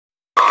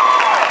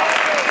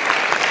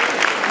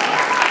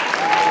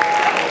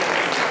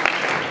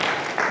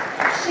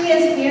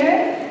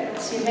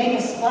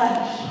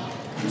sludge.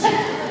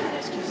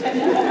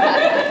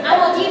 I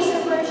will deep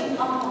submerge you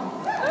all.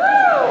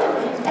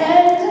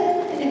 And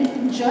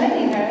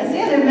joining her is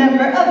the other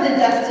member of the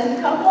destined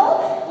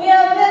couple. We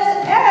have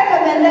Miss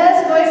Erica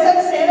Mendez, voice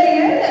of Sailor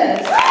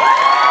Uranus.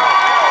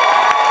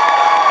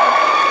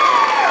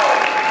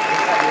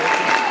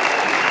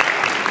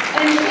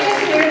 And she is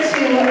here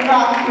to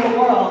rock your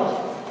world.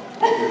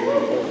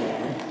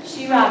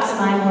 She rocks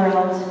my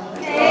world.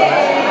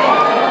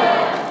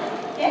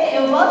 Hey,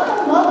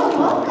 welcome, welcome,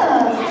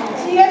 welcome.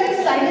 So you guys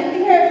excited to be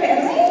here at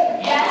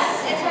Fanime?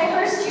 Yes, it's my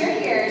first year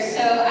here,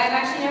 so I've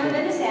actually never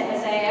been to San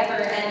Jose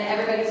ever, and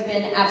everybody's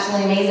been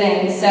absolutely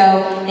amazing, so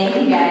thank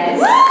you guys.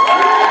 I've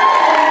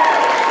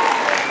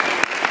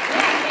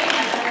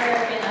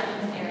never been up in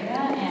this area,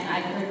 and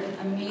I've heard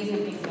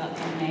amazing things about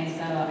Fanime,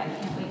 so I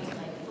can't wait to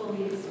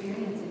fully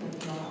experience it with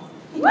you all.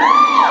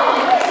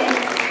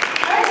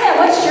 Alright,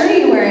 what shirt are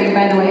you wearing,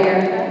 by the way,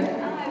 Erica?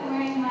 I'm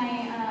wearing my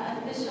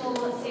official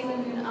Sailor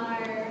Moon R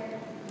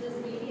This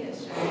Media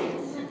shirt.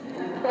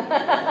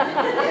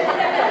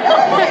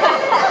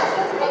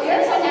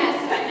 There's an S,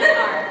 but not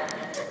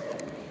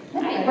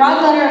R. Wrong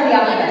letter of the Letters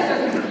alphabet. are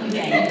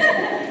confusing.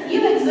 You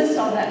exist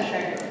on that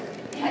shirt.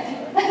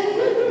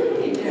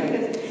 You do.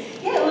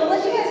 Yeah, we'll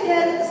let you guys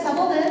get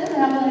settled in and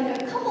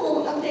have a couple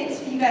little updates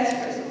for you guys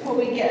first before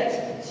we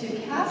get to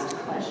cast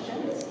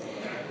questions.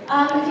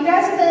 If you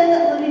guys have been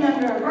living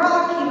under a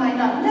rock, you might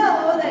not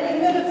know that you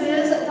can go to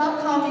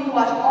viz.com, you can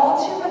watch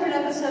all 200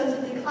 episodes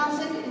of the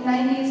classic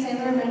 90s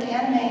Sailor Moon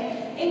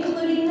anime,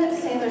 including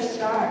Sailor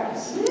Stars.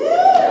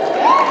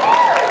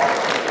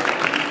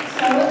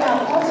 So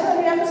all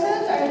 200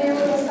 episodes are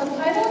available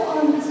subtitled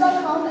on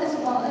viz.com as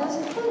well as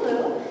Hulu,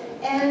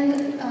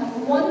 and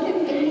 1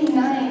 through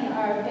 89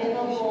 are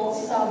available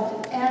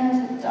subbed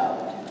and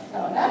dubbed. So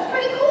that's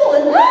pretty cool,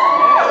 isn't it?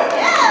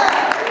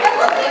 Yeah! I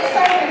love the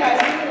excitement, guys.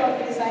 I really love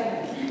the excitement.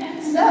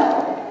 So,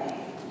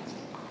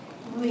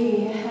 we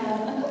have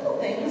a couple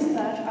things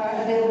that are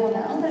available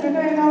now that are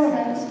very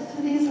relevant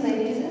to these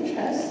ladies'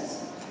 interests.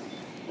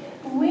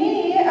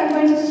 We are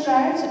going to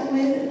start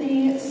with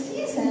the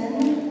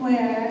season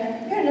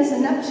where Uranus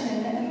and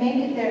Neptune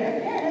make their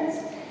appearance.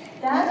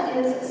 That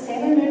is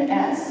Sailor Moon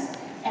S,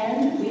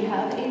 and we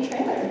have a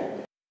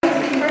trailer. This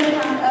is the first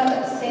half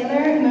of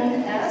Sailor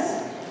Moon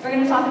S. We're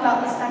going to talk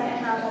about the second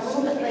half a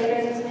little bit later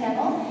in this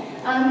panel.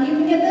 You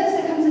can get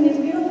this. It comes in these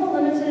beautiful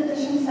limited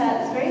edition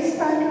sets. Very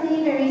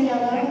sparkly, very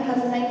yellow. It has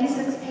a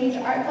 96-page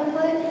art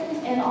booklet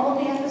and all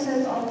of the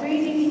episodes on 3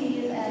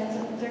 DVDs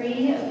and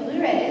 3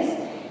 Blu-rays.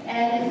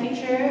 And it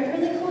features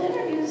really cool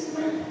interviews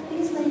with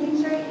these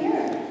ladies right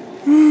here.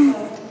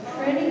 So,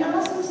 pretty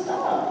awesome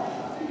stuff.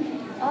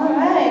 All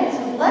right,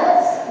 so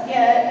let's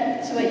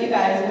get to what you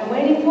guys have been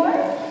waiting for.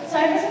 It's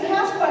time for some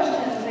cast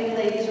questions. Are you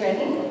ladies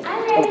ready?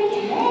 I'm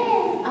ready.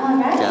 Yes. All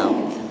right,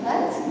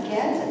 let's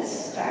get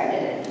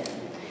started.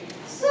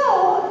 So,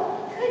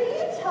 could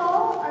you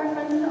tell our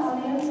friends in the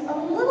audience a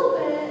little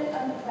bit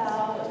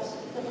about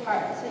the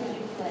parts that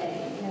you play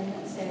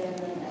in Sailor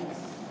Moon X?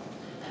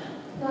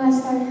 You want to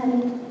start,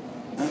 honey?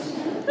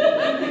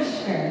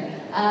 Sure.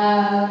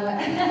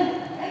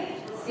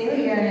 Sailor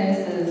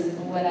Uranus is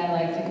what I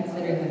like to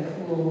consider the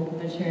cool,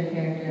 mature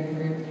character of the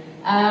group.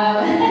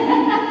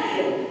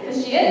 Because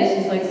she is.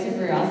 She's like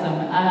super awesome.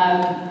 I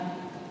don't know.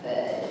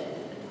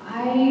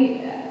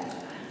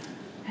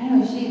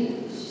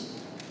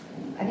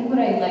 I think what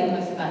I like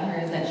most about her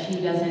is that she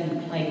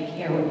doesn't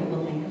care what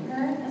people think of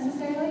her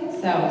necessarily.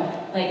 So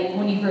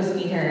when you first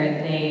meet her,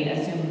 they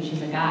assume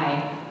she's a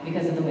guy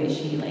because of the way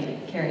she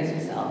carries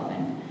herself,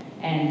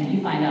 and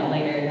you find out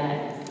later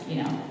that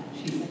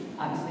she's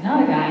obviously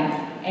not a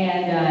guy.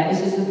 And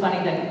it's just so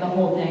funny that the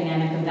whole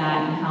dynamic of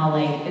that and how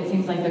it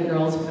seems like the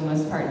girls for the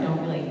most part don't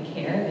really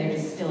care. They're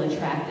just still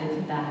attracted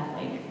to that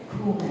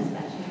coolness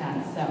that she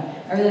has. So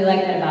I really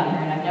like that about her,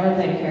 and I've never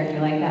played a character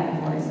like that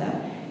before. So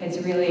it's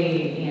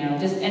really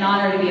just an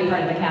honor to be a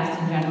part of the cast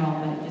in general,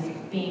 but just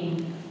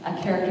being a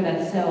character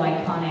that's so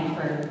iconic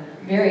for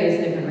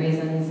various different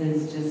reasons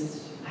is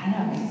just, I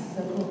don't know, it's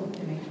so cool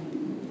to me.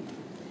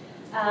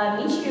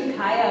 Michiru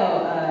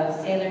Kaio of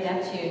Sailor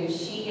Neptune,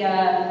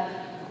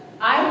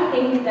 I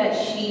think that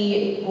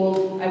I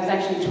was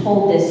actually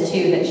told this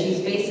too, that she's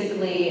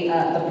basically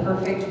the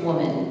perfect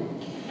woman.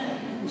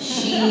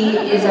 She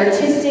is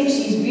artistic,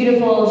 she's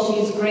beautiful,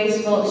 she's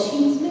graceful,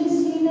 she's Miss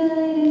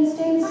United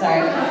States,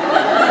 sorry.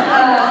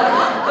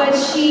 But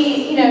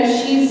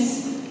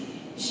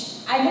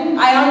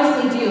I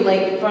honestly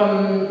do,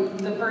 from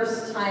the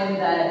first time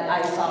that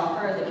I saw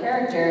her, the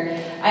character,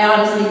 I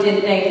honestly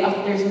did think,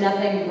 oh, there's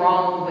nothing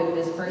wrong with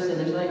this person,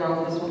 there's nothing wrong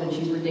with this woman,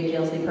 she's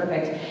ridiculously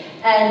perfect.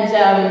 And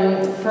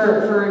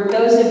for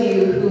those of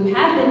you who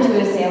have been to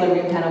a Sailor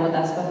Moon panel with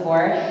us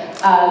before,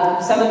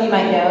 some of you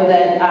might know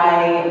that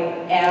I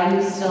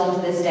am still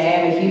to this day,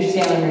 I'm a huge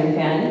Sailor Moon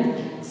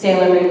fan.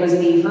 Sailor Moon was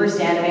the first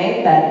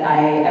anime that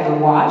I ever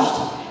watched,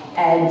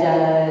 and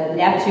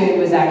Neptune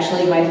was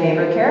actually my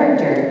favorite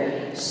character.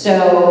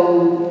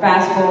 So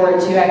fast forward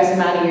to X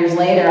amount of years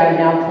later, I'm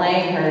now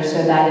playing her,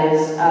 so that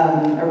is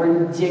a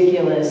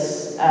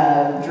ridiculous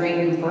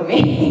dream for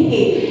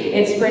me.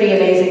 It's pretty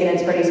amazing and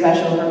it's pretty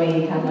special for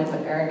me, kind of like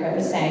what Erica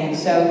was saying.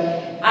 So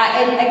it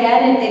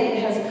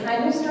has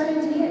kind of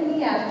started to hit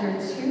me after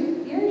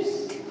 2 years.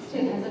 Has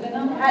it been that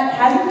long?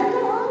 Hasn't been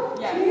that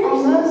long? Yeah. 2 years?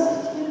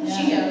 Almost. Yeah.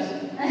 She knows.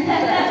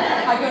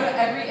 I go to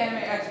every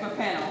Anime Expo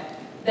panel.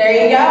 There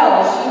you go.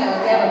 She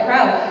knows. We have a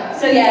pro.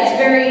 So yeah, it's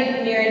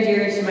very near and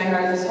dear to my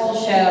heart, this whole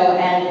show,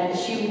 and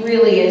she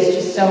really is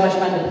just so much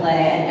fun to play.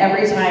 And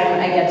every time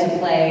I get to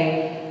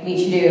play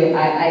Michiru,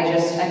 I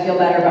feel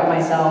better about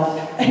myself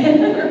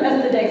the rest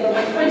of the day. So I'm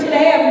like, but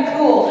today I'm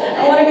cool.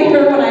 I want to be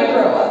her when I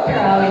grow up.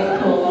 You're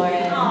always cool,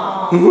 Lauren.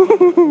 Aww.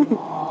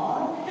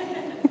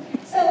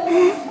 So,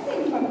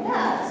 coming from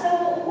that, so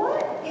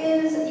what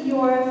is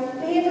your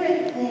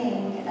favorite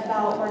thing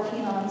about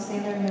working on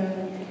Sailor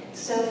Moon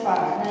so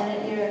far?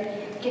 Then you're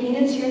getting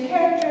into your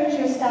characters,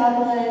 you're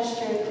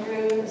established, you're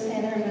through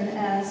Sailor Moon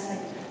as,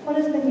 like, what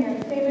has been your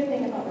favorite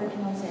thing about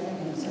working on Sailor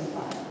Moon so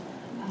far?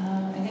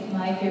 I think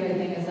my favorite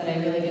thing is that I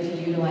really get to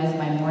utilize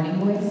my morning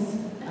voice.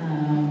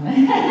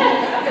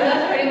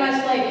 That's pretty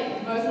much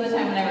like, most of the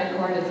time when I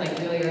record, it's like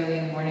really early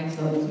in the morning,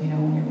 so it's, you know,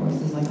 when your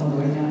voice is like all the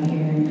way down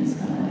here, and it's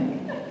kind of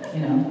like,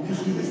 you know,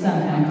 you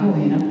sound kind of cool,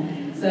 you know?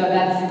 So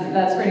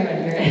that's pretty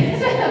much your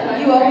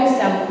You always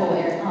sound cool,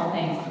 Eric. Oh,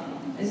 thanks.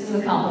 This is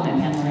a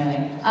compliment panel,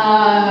 really.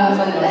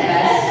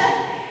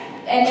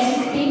 And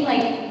just being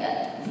like,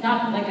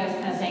 not like I was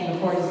kind of saying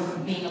before,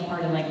 just being a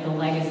part of like the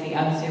legacy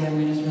of Sailor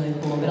Moon is really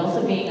cool, but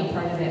also being a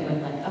part of it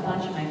with like a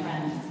bunch of my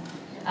friends.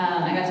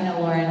 I got to know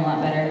Lauren a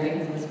lot better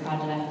because of this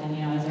project, and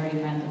you know, I was already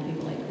friends with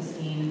people like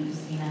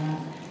Christina,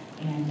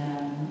 and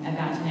I've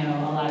got to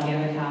know a lot of the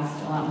other cast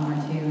a lot more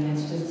too, and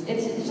it's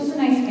just a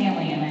nice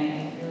family, and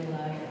I really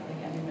love like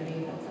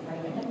everybody that's a part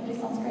of it. Everybody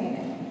sounds great.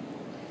 I think.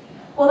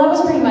 Well, that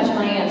was pretty much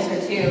my answer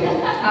too.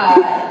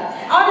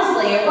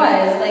 Honestly, it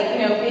was like,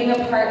 you know, being a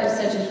part of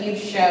such a huge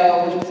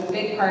show, which was a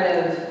big part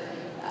of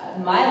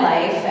my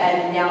life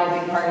and now a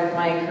big part of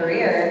my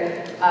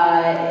career.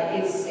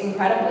 It's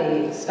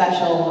incredibly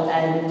special,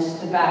 and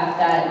the fact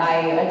that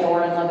I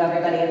adore and love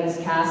everybody in this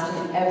cast,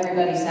 and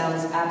everybody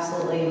sounds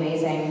absolutely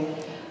amazing.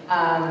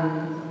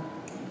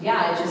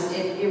 Yeah,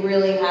 it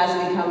really has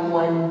become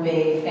one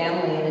big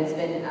family, and it's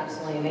been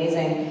absolutely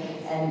amazing.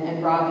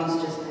 And Robbie's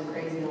just the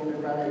crazy older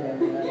brother to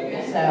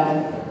everybody.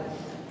 So.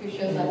 Who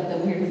shows up at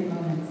the weirdest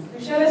moments?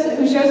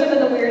 Who shows up at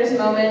the weirdest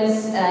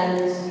moments,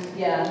 and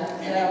yeah,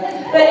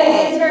 so. But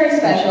it's very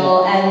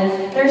special,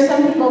 and there's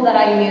some people that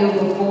I knew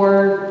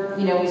before,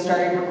 you know, we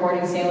started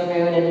recording Sailor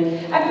Moon,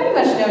 and I've pretty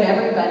much known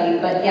everybody,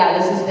 but yeah,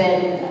 this has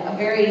been a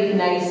very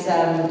nice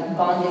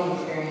bonding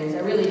experience. I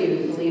really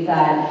do believe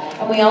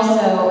that. And we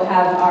also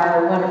have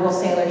our wonderful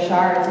Sailor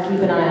Char to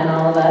keep an eye on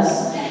all of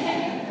us.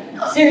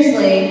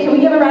 Seriously, can we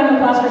give a round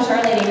of applause for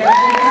Charlene?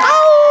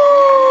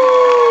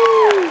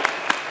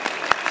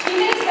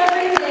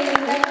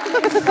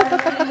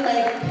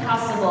 Like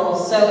possible.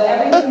 So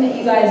everything that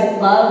you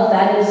guys love,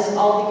 that is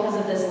all because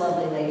of this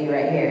lovely lady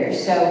right here.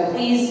 So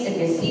please, if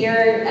you see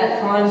her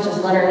at cons,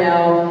 just let her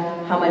know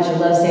how much you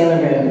love Sailor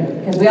Moon.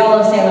 Because we all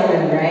love Sailor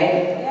Moon,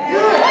 right? Yeah.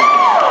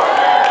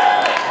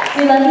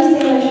 We love you,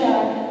 Sailor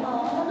Shark.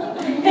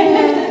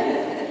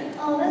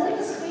 Oh, that's like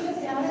the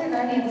sweetest outer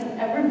guardians have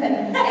ever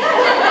been.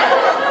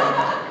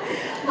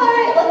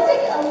 Alright, let's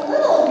take a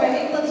little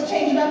break. Let's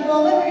change it up a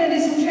little bit. We're going to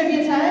do some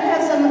trivia time. I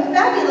have some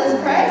fabulous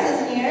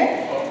prizes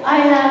here. I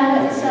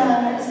have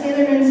some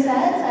Sailor Moon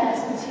sets, I have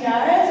some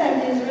tiaras, I have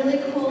these really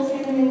cool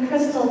Sailor Moon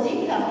crystal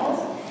decals,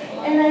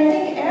 and I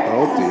think Erica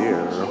has some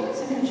chance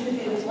to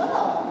contribute as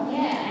well.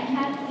 Yeah, I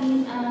have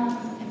these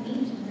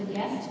each of the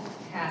guest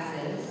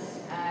passes.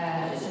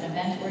 It's an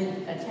event where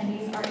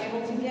attendees are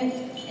able to get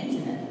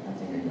intimate.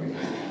 That's a good word.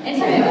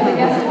 Intimate with the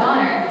guest of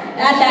honor.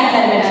 Not that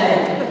kind of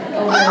intimate.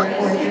 Over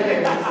 4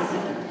 years.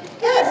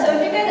 Yeah, so if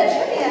you're good at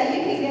trivia, you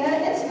can get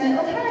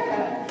intimate with Erica.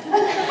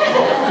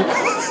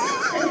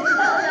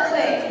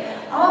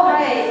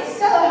 Alright,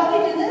 so how we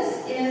do this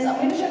is I'm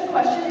going to show a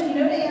question. If you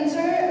know the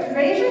answer,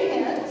 raise your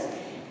hands.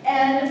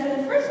 And for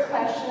the first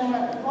question, I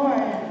want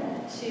Lauren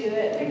to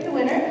pick the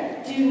winner.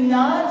 Do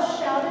not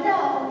shout it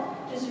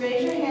out. Just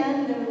raise your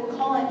hand, and then we will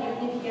call on you.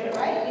 And if you get it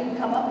right, you can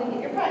come up and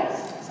get your prize.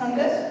 Sound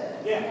good?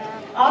 Yeah.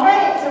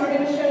 Alright, so we're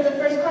going to show the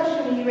first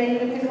question. Are you ready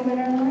to pick a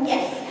winner, Lauren?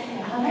 Yes.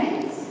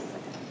 Alright.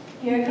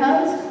 Here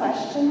comes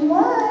question 1.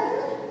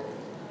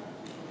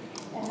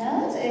 And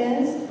that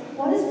is,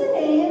 what is the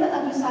name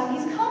of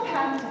Usagi's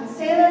compact in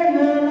Sailor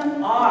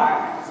Moon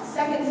R? It's the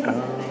second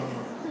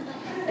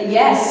season.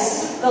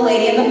 Yes, the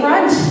lady in the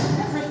front.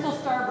 Crystal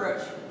Star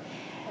Brooch.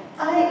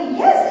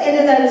 Yes, it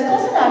is. That is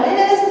close enough. It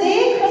is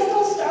the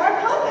Crystal Star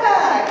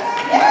Compact.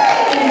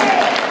 Yay!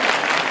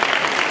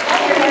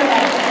 Love your hair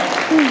back there.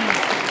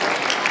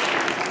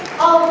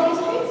 All of these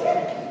treats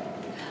here?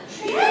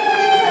 Treats.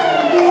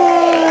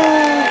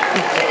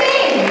 What's your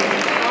name?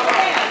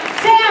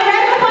 Sam.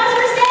 Round of applause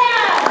for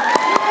Sam.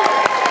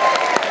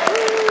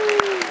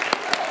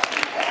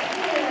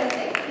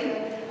 Thank you.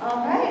 All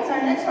right, so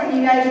our next one.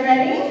 You guys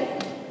ready?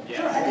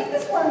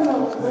 one's a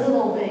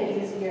little bit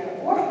easier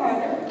or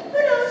harder. Who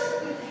knows?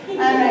 All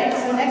right,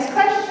 so next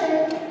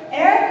question.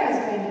 Erica's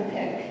going to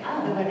pick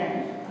the winner.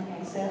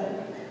 Okay, so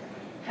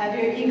have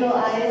your eagle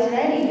eyes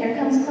ready. Here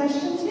comes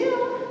question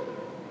 2.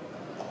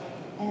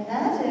 And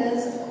that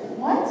is,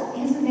 what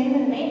is the name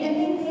and main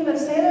ending theme of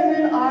Sailor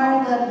Moon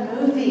R, the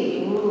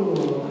movie?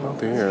 Ooh. Oh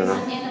dear. In the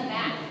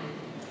back.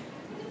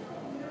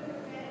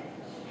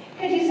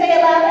 Could you say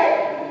it louder?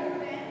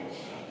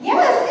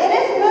 Yes, it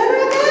is Moon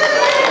Revenge!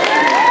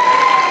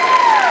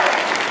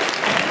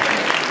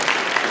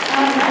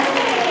 All right.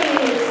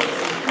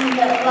 We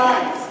got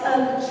lots of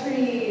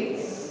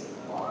treats.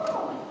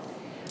 Wow.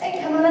 Hey,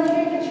 come on up here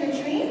and get your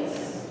treats.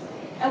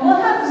 And we'll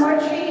have more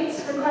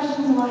treats for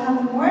questions, and we'll have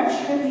more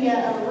trivia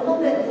a little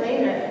bit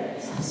later.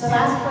 So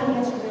last one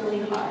gets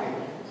really hard.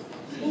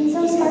 It's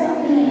so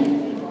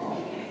sparkly.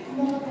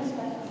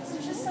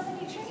 There's just so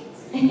many treats.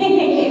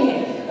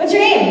 What's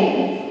your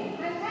name?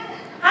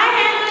 Hi,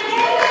 Hannah.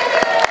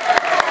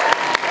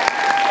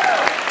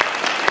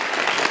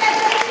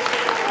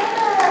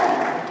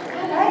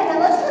 All right, now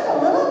let's talk a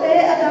little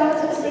bit about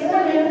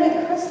Sailor Moon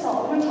and Crystal.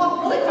 We're going to talk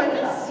really quick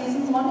about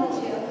seasons 1 and 2.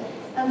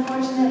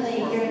 Unfortunately,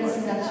 Uranus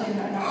and Neptune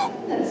are not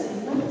in those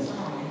seasons.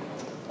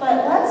 But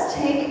let's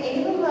take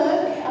a look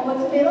at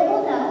what's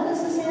available now.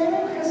 This is Sailor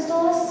Moon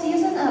Crystal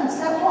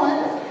set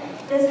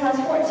 1. This has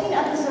 14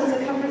 episodes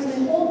that covers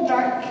the whole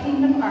Dark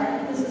Kingdom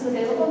arc. This is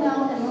available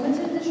now in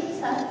limited edition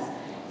sets.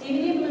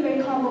 DVD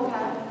Blu-ray combo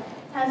pack.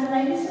 Has a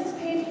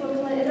 96-page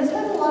booklet. It does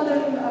have a lot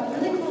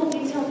of really cool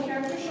detailed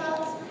character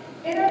shots,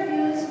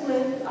 interviews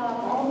with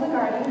all of the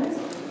Guardians,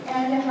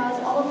 and it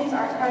has all of these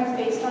art cards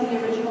based on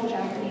the original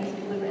Japanese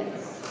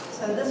Blu-rays.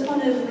 So this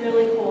one is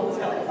really cool. It's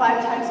got like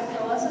 5 types of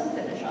pearlescent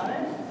finish on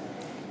it.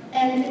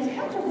 And its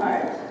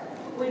counterpart,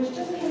 which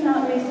just came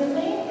out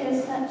recently,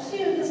 is set 2.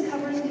 This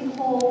covers the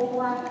whole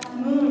Black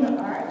Moon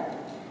arc.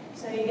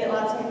 So you get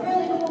lots of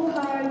really cool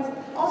cards.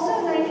 Also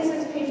a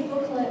 96-page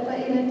booklet, but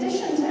in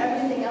addition to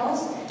everything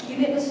else, you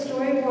get the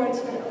storyboards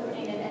for the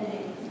opening and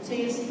ending. So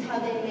you see how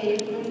they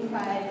made Moon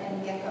Pride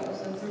and Gecko,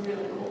 so it's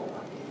really cool.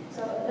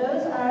 So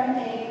those are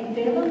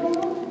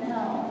available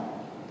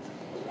now.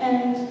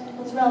 And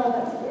what's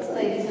relevant to these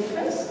ladies and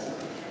first?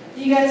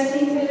 You guys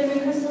seen Sailor Moon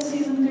Crystal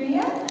Season 3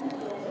 yet?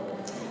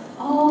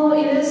 Oh,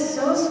 it is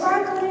so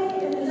sparkly.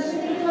 It is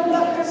everything you love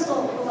about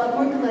Crystal. A lot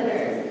more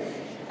glitter.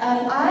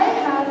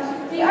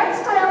 The art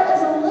style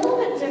is a little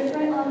bit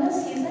different on this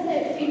season.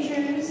 It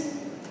features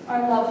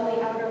our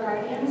lovely Outer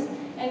Guardians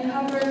and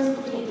covers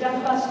the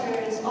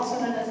Deathbusters, also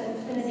known as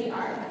Infinity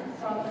Arc,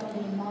 from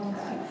the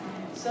manga.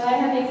 So I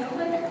have a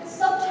quick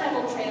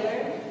subtitle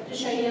trailer to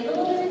show you a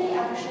little bit of the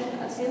action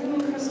of Sailor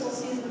Moon Crystal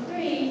Season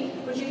 3,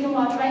 which you can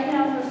watch right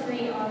now for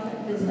free on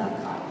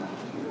Viz.com.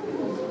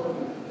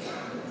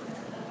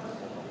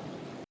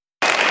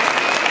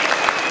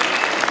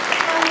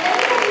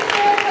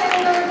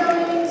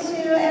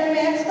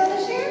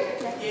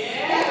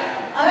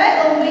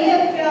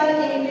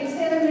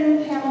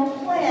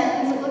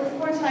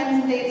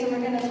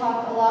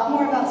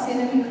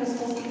 Sailor Moon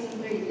Crystal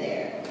Season 3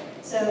 there.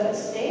 So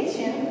stay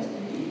tuned.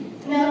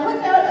 Now, a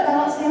quick note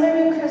about Sailor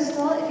Moon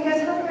Crystal. If you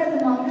guys haven't read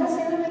the manga,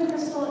 Sailor Moon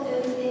Crystal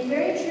is a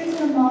very true to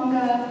the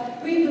manga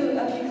reboot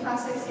of the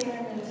classic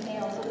Sailor Moon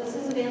tale. So this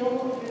is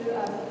available through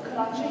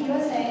Kodansha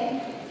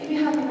USA. If you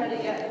haven't read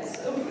it yet, it's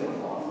so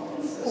beautiful.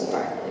 It's so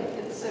sparkly.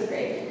 It's so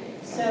great.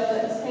 So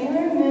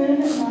Sailor Moon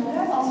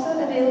manga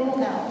also available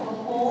now. The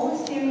whole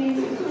series,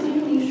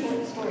 including these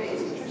short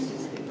stories, which are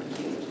super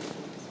cute.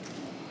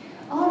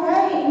 All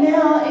right,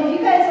 now, if you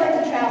guys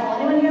like to travel,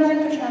 anyone here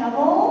like to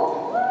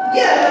travel?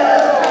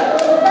 Yes!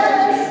 Travel the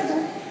best!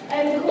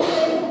 And the cool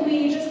thing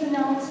we just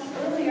announced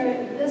earlier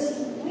this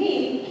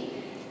week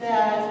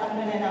that I'm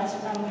going to announce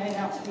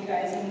for you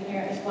guys in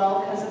here as well,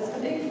 because it's a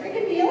big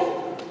freaking deal.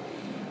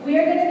 We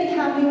are going to be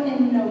having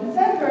in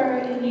November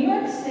in New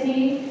York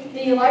City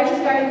the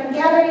largest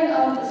gathering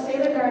of the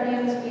Sailor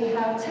Guardians. We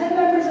have 10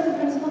 members of the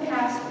principal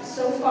cast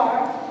so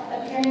far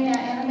appearing at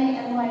Anime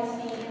NYC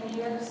in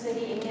New York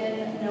City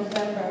in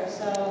November.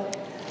 So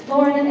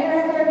Lauren and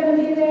Eric are going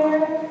to be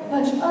there. A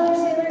bunch of other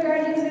Sailor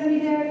Guardians are going to be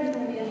there. There's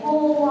going to be a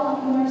whole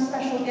lot more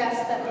special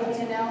guests that will be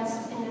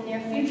announced in the near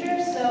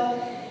future.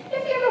 So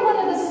if you ever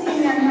wanted to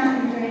see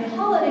Manhattan during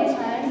holiday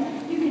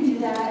time, you can do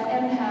that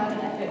and have an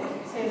epic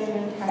Sailor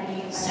Moon party.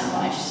 So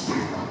much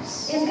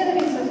sparkles. It's going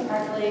to be so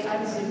sparkly.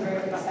 I'm super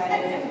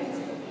excited.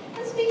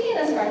 And speaking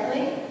of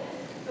sparkly,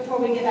 before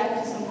we get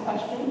back to some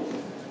questions,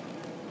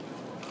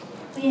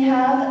 we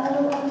have a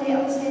little update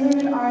on Sailor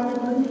Moon R,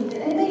 the movie.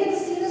 Did anybody get to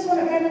see this one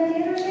around the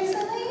theaters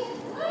recently?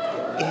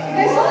 You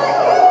guys saw it?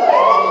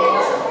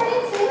 Yeah,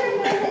 supporting Sailor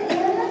Moon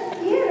in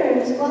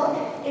theaters.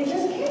 Well, it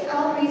just came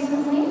out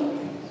recently,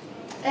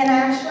 and I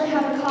actually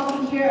have a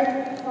copy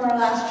here for our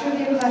last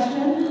trivia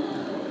question.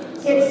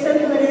 It's so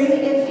glittery.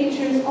 It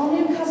features all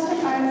new custom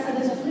art for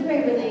this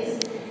Blu-ray release.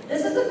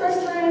 This is the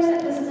first time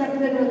that this has ever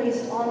been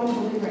released on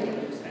Blu-ray.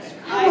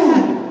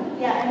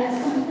 Yeah, and it's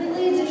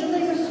completely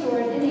digitally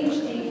restored in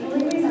HD,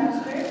 fully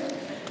remastered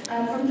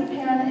from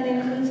Japan. It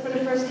includes for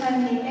the first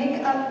time the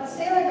Make Up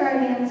Sailor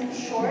Guardians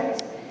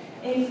short,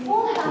 a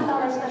full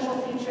half-hour special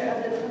feature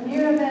of the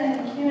premiere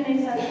event and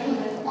Q&A session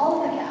with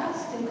all of the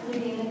cast,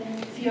 including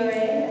Fiore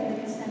and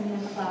the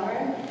Gethsemane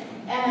Flower,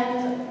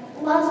 and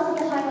lots of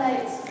little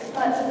highlights.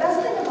 But the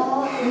best thing of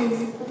all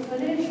is the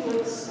footage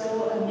looks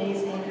so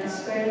amazing. I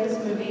swear this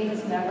movie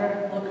has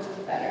never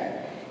looked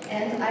better.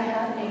 And I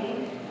have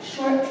a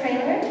short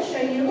trailer to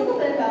show you a little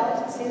bit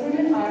about Sailor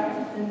Moon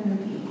R, the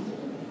movie.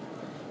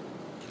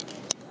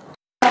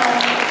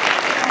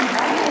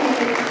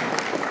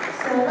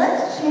 So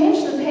let's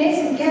change the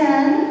pace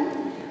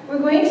again. We're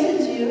going to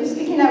do,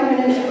 speaking of, we're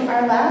going to do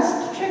our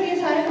last trivia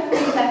time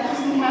before we back to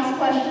some past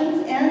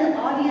questions and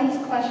audience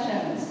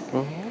questions.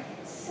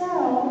 So,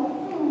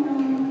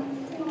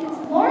 I think it's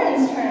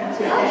Lauren's turn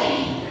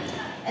today.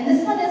 And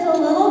this one is a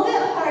little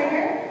bit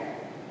harder.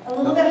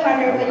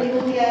 But you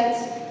will get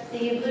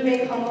the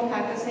Blu-ray combo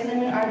pack of Sailor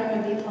Moon R, the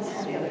movie plus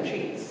all the other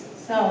treats.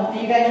 So, are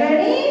you guys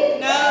ready?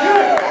 No!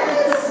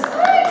 Yes! All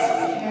right.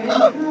 Here it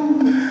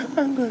comes.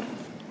 I'm good.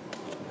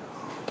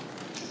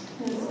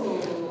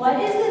 What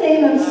is the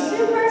name of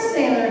Super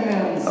Sailor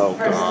Moon's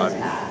first God.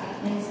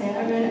 attack in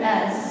Sailor Moon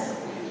S?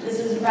 This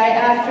is right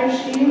after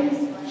she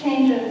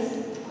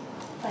changes.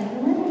 Like a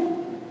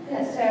minute.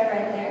 That's Sarah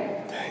right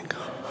there. Thank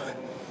God.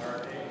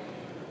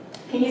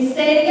 Can you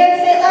say it again?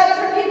 Say it louder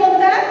for people in the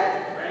back.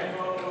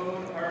 Rainbow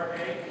Moon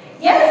Parade.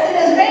 Yes, it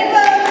is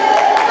Rainbow Moon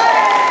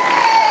Parade.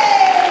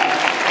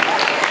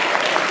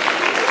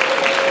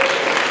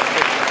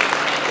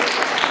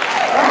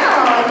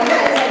 Wow, you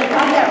guys like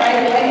got that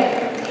right away.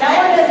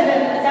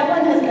 That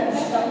one has been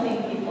stumping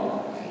people.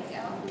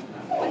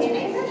 What's your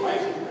name?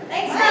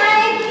 Thanks,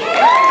 Mike.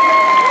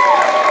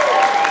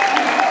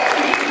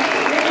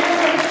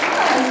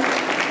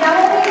 Now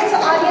when we get to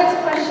audience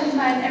question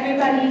time,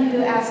 everybody who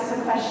asks a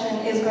question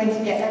is going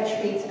to get a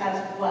treat as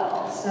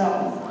well. So,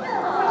 yeah,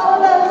 we're all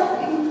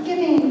about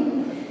giving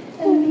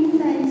and being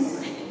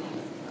nice.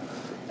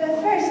 But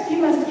first, you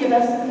must give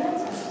us the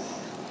answers.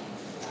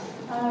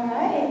 All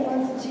right,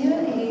 let's do a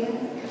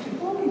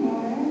couple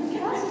more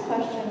cast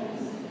questions.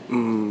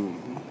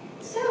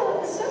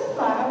 So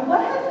far,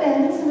 what have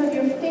been some of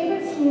your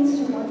favorite scenes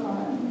to work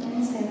on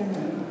in Sailor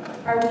Moon?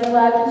 Are we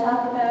allowed to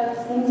talk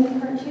about scenes in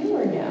part 2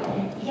 or no?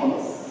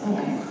 Yes.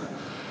 Okay.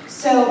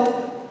 So,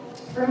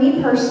 for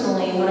me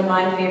personally, one of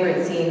my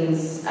favorite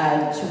scenes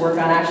to work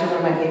on, actually one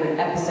of my favorite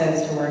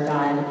episodes to work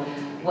on,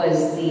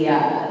 was the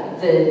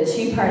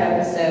two-part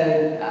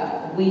episode,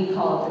 we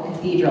call it the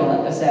Cathedral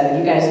episode.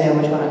 You guys know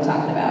which one I'm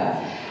talking about.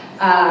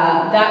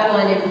 That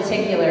one in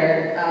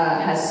particular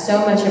has so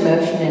much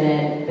emotion in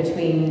it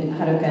between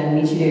Haruka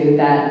and Michiru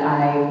that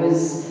I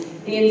was,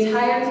 the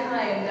entire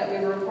time that we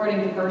were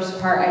recording the first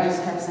part, I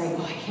just kept saying,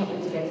 oh, I can't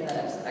wait to get to that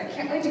episode. I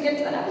can't wait to get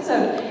to that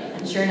episode.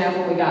 And sure enough,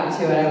 when we got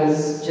to it, I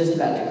was just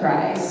about to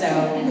cry. So,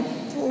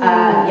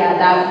 yeah,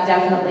 that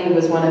definitely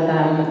was one of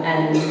them.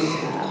 And,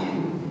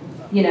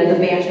 you know, the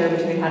banter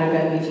between Haruka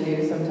and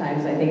Michiru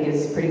sometimes I think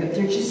is pretty good.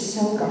 They're just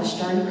so gosh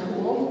darn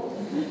cool.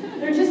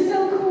 They're just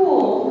so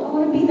cool. I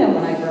want to be them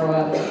when I grow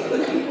up. Me,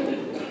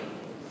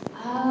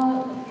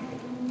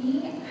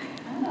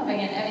 I don't know if I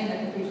can. I mean, the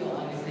cathedral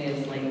obviously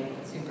is like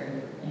super,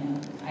 you know,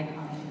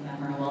 iconic and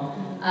memorable.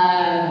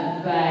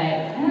 But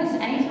I don't know, just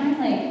anytime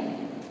like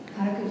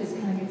Haruka just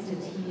kind of gets to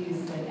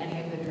tease like any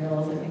of the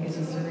girls, I think it's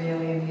just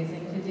really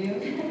amusing to do.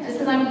 Just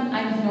because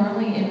I'm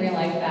normally in real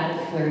life bad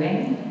at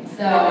flirting,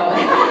 so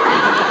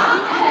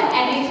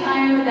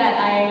anytime that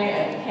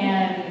I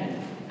can,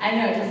 I don't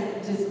know,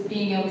 just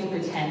being able to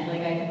pretend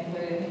like I can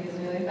flirt, I think is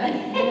really fun.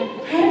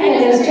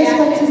 And just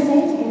what to say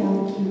to you,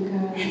 little cute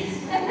girls.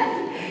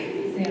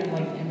 See, I'm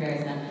like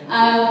embarrassed now.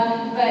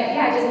 But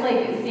yeah, just like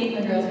seeing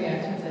the girls'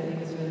 reactions, I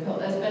think is really cool.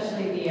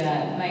 Especially the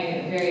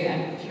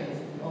I'm sure this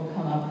will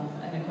come up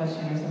in a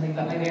question or something,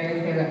 but my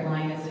very favorite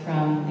line is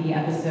from the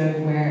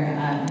episode where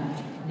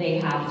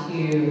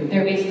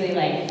they're basically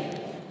like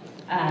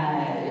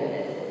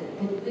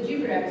the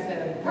Jupiter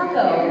episode.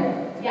 Mako.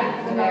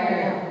 Yeah,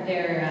 where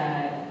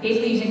they're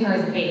basically using her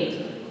as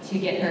bait to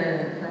get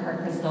her heart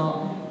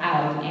crystal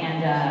out.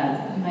 And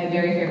my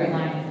very favorite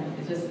line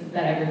is just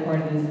that I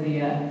recorded is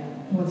the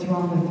what's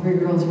wrong with three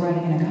girls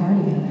riding in a car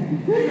together?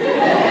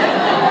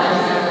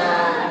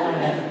 I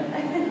love it.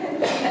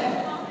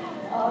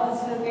 Oh,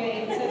 so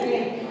great, so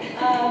great.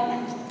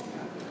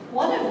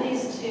 One of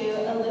these two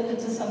alluded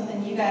to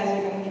something you guys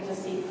are going to get to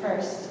see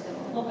first in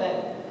a little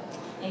bit,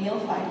 and you'll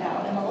find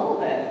out in a little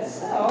bit.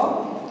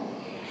 So,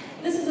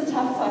 this is a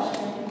tough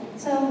question.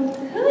 So,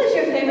 who is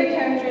your favorite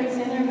character in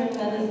Sailor Moon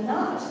that is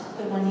not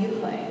the one you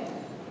play?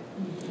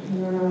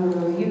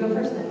 You go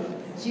first then.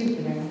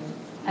 Jupiter.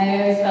 I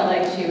always felt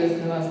like she was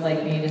the most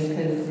like me just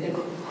because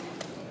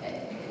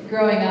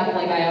growing up,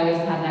 like I always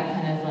had that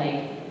kind of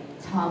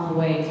like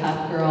tomboy,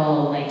 tough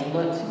girl like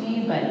look to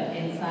me, but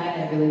inside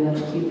I really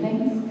love cute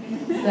things.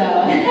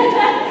 So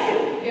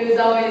it was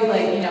always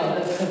like, you know,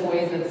 the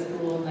boys at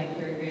school in like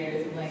third grade or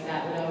something like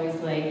that would always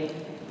like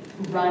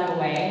run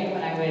away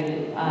when I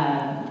would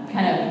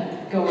kind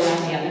of go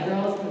around the other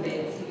girls because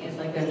they'd see me as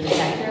like their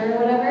protector or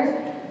whatever.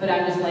 But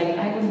I'm just like,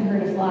 I wouldn't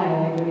hurt a fly.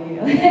 Like, what are you?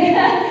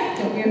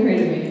 Don't be afraid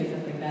of me and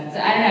stuff like that. So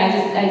I don't know,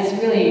 I just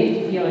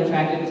really feel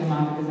attracted to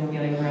Mom because I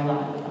feel like we're a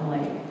lot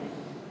alike.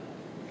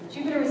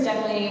 Jupiter was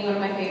definitely one of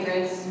my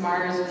favorites.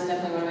 Mars was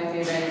definitely one of my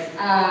favorites.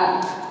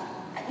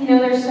 You know,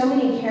 there's so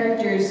many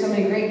characters, so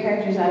many great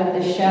characters out of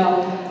this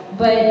show,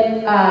 but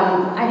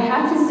I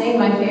have to say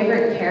my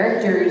favorite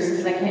characters,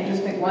 because I can't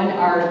just pick one,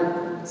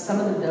 are some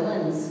of the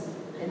villains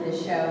in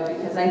this show,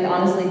 because I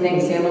honestly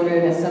think Sailor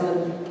Moon has some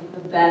of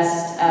the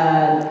best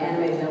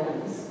anime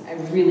villains. I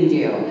really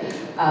do.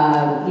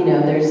 You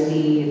know, there's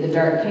the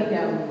Dark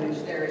Kingdom, which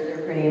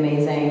they're pretty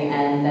amazing,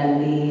 and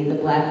then the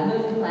Black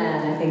Moon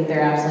Clan, I think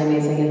they're absolutely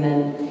amazing, and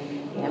then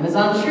the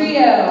Amazon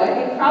Trio. I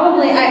think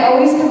probably, I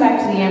always come back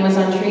to the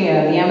Amazon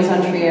Trio. The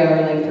Amazon Trio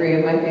are like 3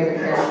 of my favorite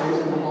characters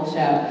in the whole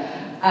show.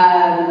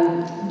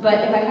 But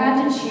if I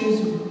had to choose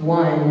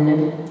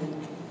one,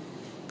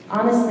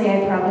 honestly,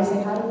 I'd probably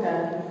say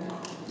Haruka,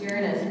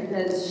 Uranus,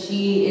 because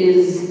she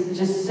is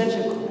just such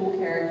a cool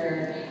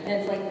character. And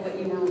it's like what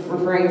you were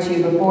referring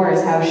to before,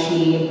 is how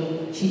she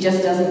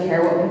just doesn't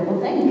care what people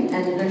think.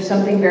 And there's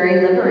something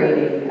very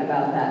liberating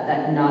about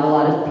that not a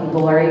lot of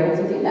people are able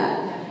to do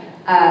that.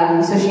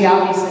 So she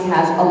obviously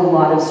has a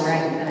lot of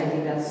strength, and I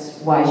think that's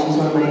why she's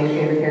one of my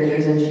favorite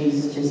characters, and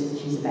she's a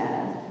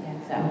badass. Yeah,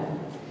 so.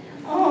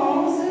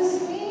 Oh, so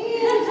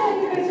sweet. You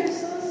guys are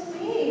so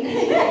sweet.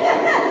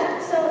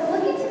 So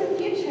looking to the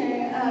future,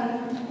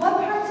 what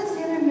parts of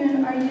Sailor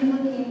Moon are you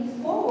looking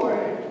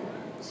forward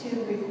to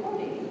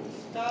recording?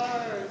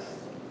 Stars.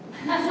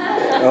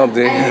 Oh, I think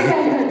damn.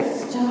 I heard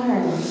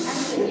stars.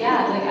 Actually,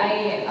 yeah, like I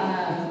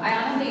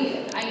honestly,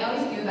 I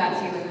always knew about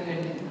Sailor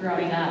Moon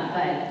growing up,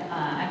 but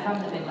I'm from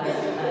the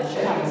Midwest,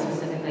 Chicago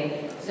specifically.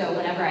 So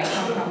whenever I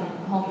come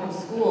home from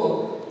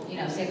school, you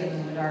know, Sailor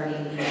Moon would already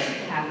be like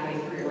halfway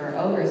through or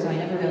over, so I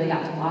never really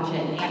got to watch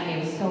it. And anime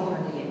was so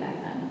hard to get back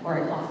then, or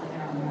it cost like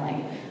an arm and a leg.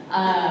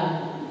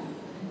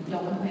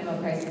 Don't complain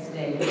about prices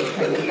today, because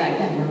prices back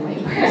then were way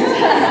worse.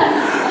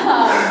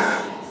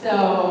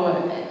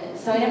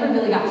 So I never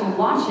really got to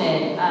watch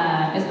it,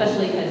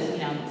 especially because, you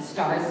know,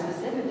 Stars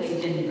specifically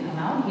didn't come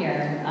out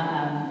here.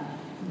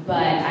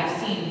 But I've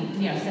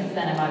seen, you know, since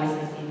then I've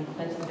obviously seen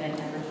clips of it,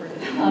 and I've referred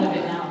to a lot of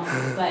it now.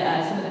 But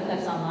some of the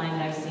clips online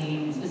that I've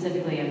seen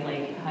specifically of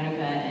like Haruka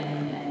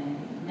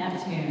and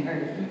Neptune,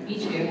 or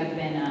Michiru, have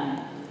been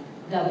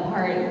the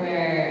part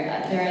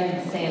where they're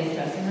in Seiya's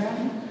dressing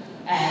room.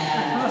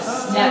 And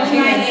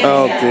Neptune and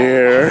Oh,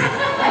 dear.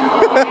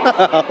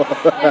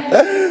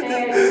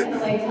 they're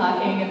like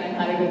talking, and then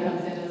Haruka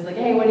comes in and is like,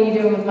 "Hey, what are you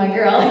doing with my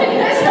girl?" And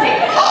it's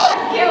like,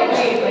 I can't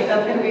wait. Like,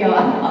 that's gonna be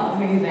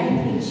amazing. I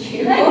hate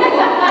you. No, I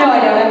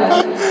don't. I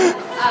love you.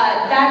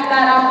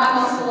 I'm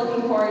also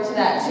looking forward to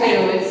that too.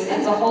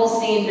 It's a whole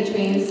scene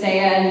between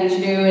Seiya and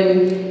Michiru, and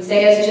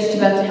Seiya's just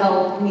about to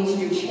help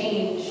Michiru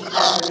change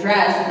her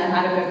dress, and then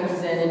Haruka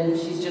comes in and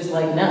she's just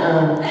like,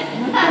 nuh-uh.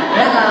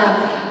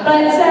 Nuh-uh.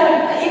 But it's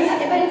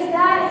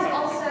that. It's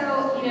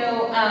also, you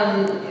know,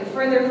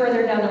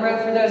 further down the road,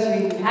 for those of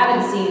you who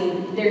haven't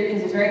seen,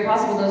 because it's very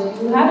possible those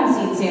of you who haven't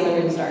seen Sailor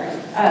Moon Stars,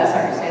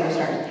 Sailor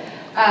Stars.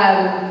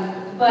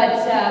 But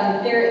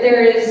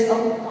there is a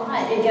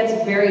lot. It gets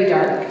very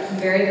dark,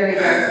 very dark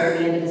near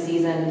the end of the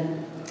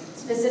season,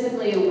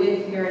 specifically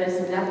with Uranus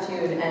and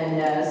Neptune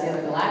and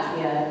Sailor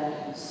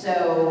Galactia.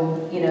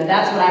 So, you know,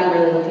 that's what I'm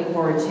really looking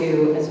forward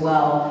to as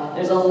well.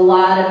 There's a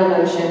lot of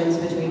emotions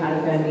between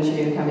Haruka and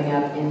Michiru coming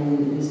up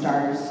in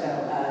Stars. So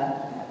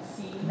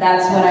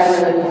that's what I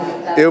really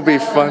want. It'll be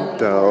fun,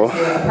 though.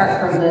 Apart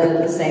from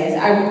the says,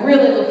 I'm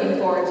really looking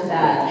forward to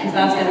that, because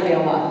that's going to be a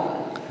lot of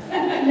fun.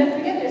 And don't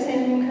forget, there's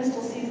Sailor Moon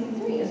Crystal Season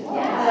 3 as well. I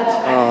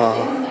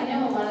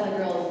know a lot of the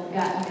girls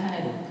got kind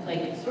of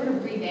like sort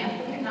of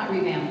revamped, not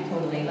revamped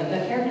totally, but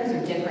the characters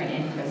are different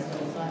in Crystal,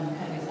 so I'm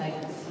kind of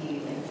excited to see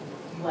like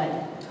what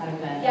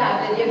Haruka.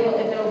 Yeah, if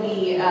it'll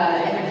be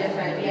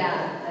different, yeah,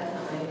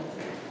 definitely.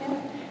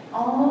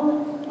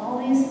 All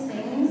these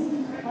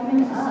things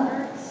coming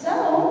up.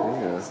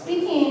 So,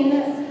 speaking,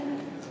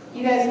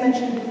 you guys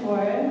mentioned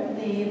before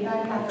the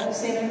back half of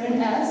Sailor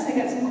Moon S. I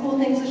got some cool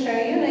things to show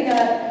you, and I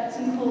got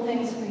some cool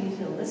things for you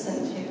to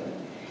listen to.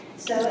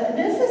 So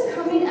this is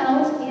coming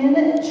out in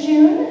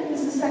June.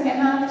 This is the second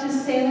half to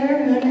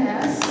Sailor Moon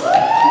S.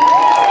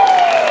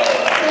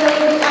 It'll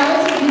be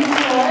out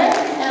before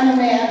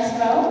Anime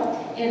Expo.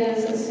 It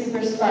is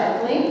super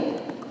sparkly.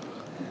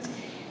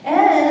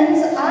 And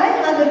I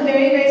have a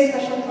very, very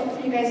special clip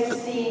for you guys to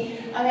see.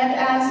 I have to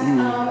ask,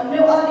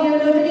 no audio,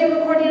 no video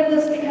recording of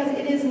this, because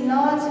it is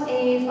not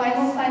a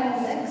final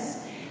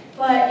mix,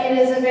 but it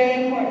is a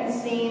very important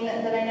scene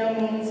that I know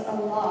means a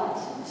lot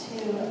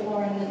to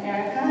Lauren and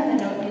Erica, and I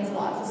know it means a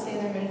lot to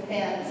Sailor Moon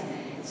fans.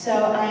 So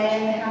I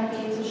am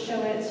happy to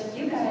show it to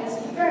you guys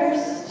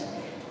first.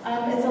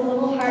 It's a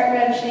little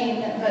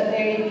heart-wrenching, but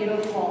very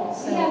beautiful.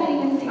 So We haven't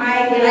even seen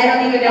I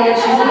don't even know what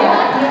she's doing.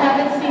 you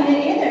haven't seen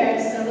it either,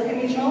 so look at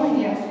me trolling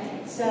you.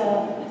 So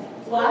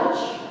watch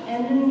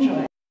and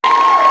enjoy.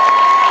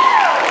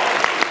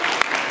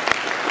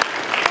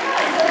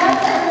 So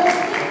that's a little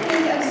sneak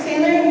peek of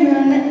Sailor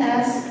Moon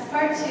S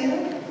Part 2,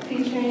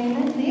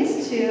 featuring these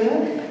two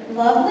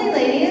lovely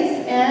ladies.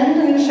 And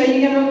I'm going to show you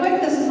again real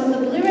quick. This is what the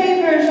Blu-ray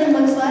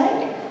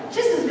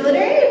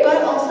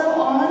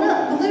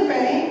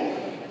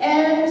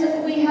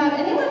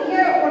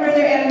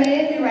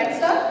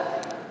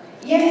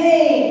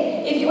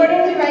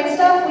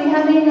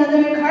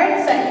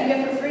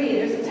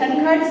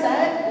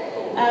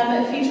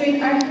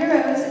featuring our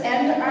heroes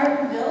and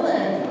our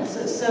villains.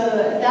 So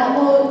that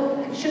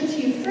will ship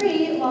to you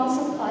free while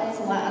supplies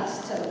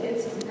last. So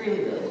it's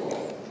really, really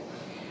cool.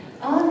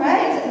 All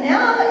right,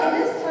 now it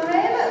is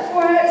time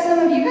for some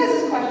of you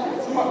guys'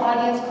 questions, more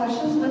audience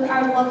questions with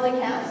our lovely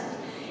cast.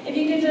 If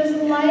you could just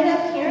line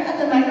up here at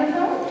the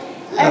microphone.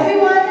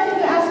 Everyone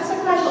who asks a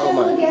question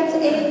will get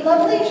a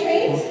lovely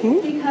treat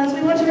because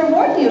we want to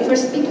reward you for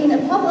speaking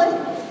in public,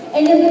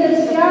 and you'll get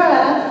a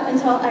tiara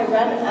until I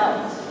run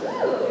out.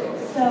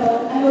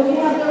 So I hope you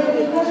have really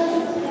good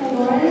questions for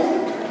Lauren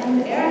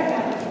and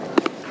Erica.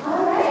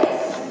 All right,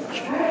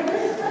 our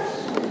first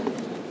question.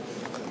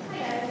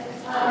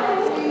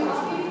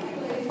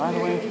 By the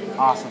way,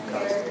 awesome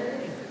costume.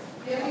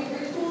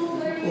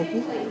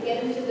 Get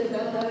into the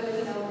zone of it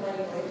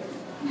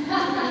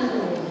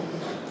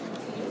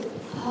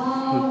I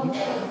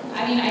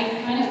mean, I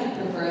kind of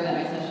prefer that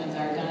my sessions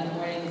are done in the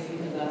morning just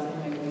because that's when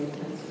my voice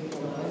tends to be the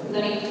lowest. Because I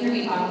mean, you hear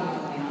me talking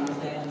all day,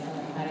 honestly, and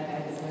I'm kind of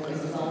because my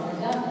voice is all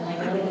warmed up and like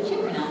really the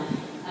chip right now.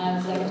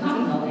 So I've been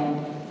talking all day.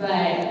 But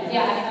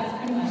yeah, I mean, that's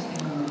pretty much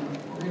the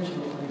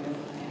ritual.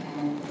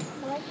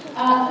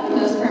 For the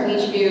most part,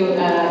 Michiru,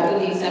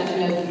 with the exception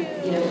of,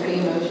 pretty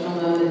emotional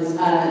moments,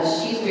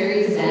 she's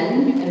very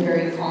zen and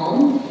very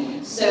calm.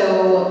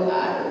 So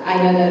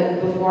I know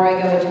that before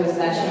I go into a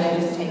session, I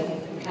just take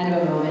kind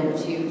of a moment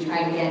to try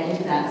and get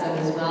into that zone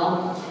as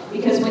well.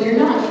 Because when you're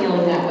not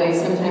feeling that way,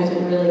 sometimes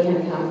it really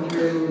can come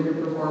through your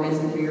performance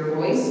and through your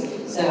voice.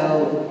 So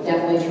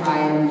definitely try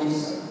and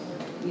just,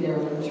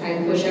 try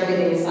and push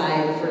everything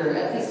aside for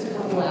at least a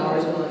couple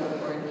hours while I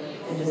record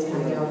and just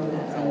kind of get over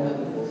that zone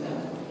mode. So,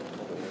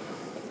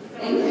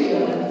 thank you.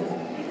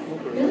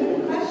 Really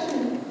good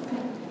question.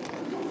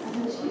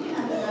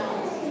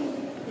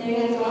 There you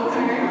guys are.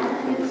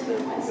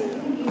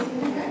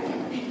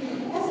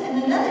 Yes, and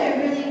another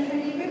really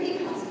pretty Ruby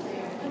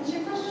cosplayer. What's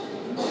your question?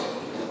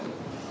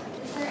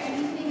 Is there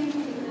anything in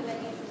particular that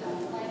you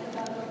don't like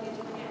about going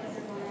into Canada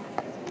or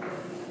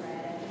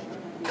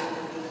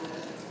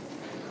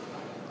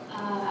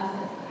I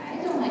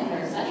don't like that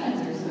our sessions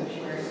are so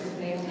short because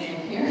they only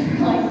appear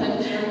for like such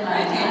a short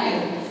amount of time.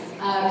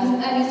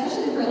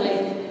 Especially for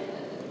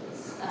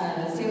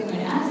Sailor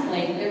Moon S,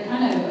 they're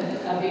kind of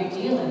a big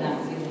deal in that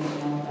season,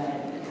 but I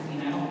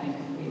mean, I don't think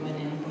we went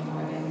anything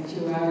more than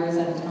 2 hours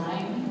at a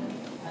time.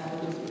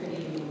 It was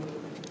pretty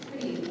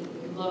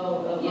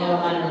low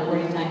amount of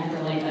recording time for a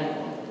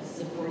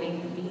supporting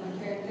female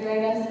character, I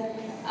guess. So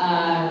I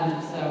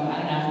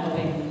don't know, I'm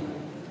hoping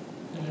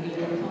maybe it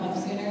will come up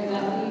sooner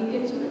that we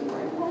get to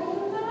record more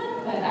than that,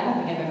 but I don't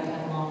think I've ever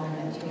had longer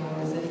than 2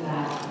 hours, if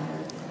that.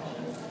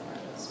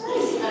 As far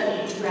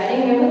as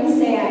dreading, I wouldn't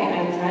say I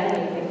dread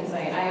anything because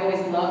I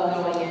always love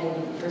going in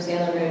for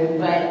Sailor Moon.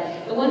 But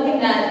the one thing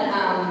that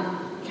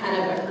kind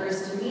of occurs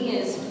to me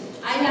is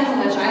I know how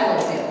much I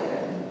love Sailor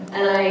Moon,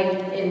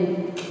 and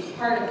in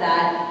part of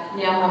that,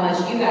 know how much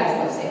you guys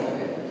love Sailor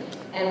Moon.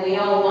 And we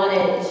all want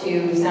it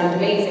to sound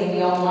amazing.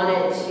 We all want to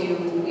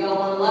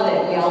love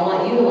it. We all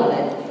want you to love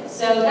it.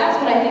 So that's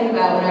what I think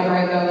about whenever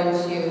I go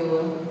into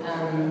a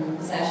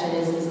session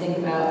is think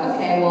about,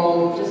 okay,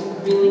 well, just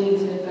really need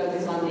to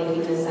focus on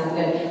making this sound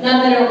good.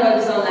 Not that I don't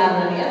focus on that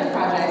on any other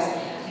projects,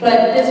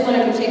 but this one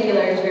in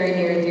particular is very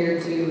near and dear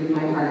to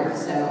my heart.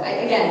 So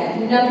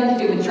again, nothing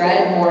to do with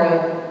dread, more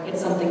of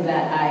it's something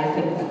that I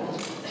think about.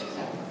 So.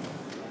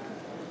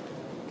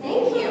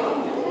 Thank you.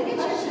 Really good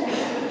question.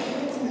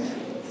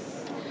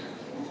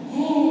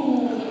 Hey,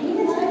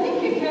 I think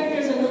your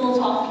character's a little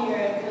talkier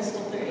at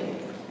Crystal 3.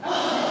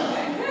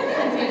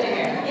 That's good to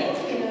hear. Thank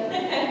you.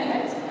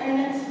 Our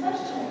next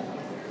question.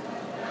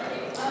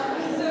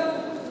 So,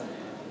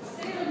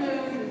 Sailor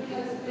Moon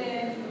has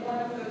been one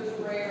of those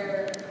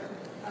rare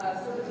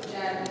sort of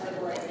gems of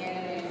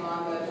anime and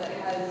manga that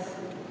has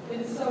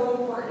been so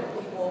important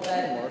to people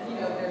that,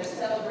 they're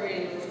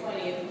celebrating the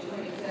 20th and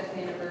 25th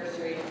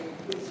anniversary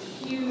with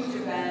huge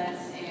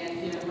events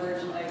and,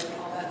 merchandise and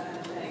all that kind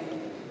of thing.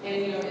 And,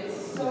 it's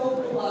so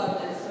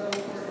beloved and so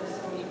important to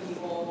so many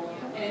people.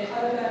 And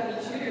Haruka and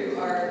Michiru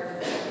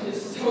are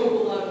just so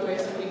beloved by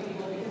so many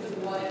people because of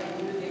what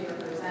and who they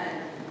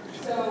represent.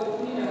 So,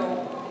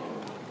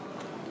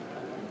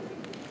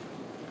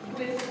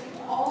 with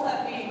all that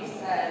being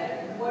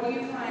said, what do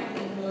you find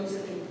the most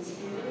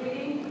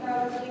intimidating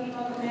about taking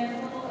on the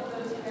mantle of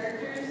those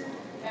characters,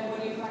 and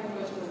what do you find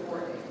most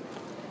rewarding?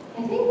 I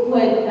think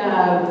what,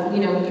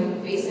 you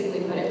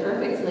basically put it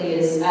perfectly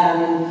is,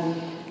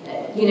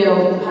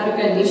 Haruka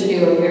and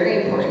Michiru are very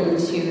important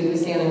to the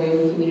Sailor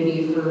Moon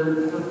community for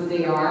who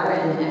they are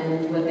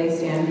and what they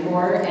stand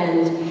for.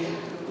 And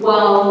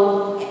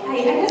while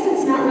I guess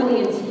it's not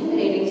really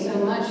intimidating so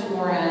much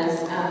more as,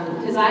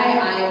 because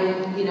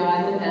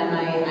I'm with them,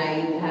 I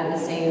have the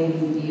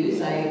same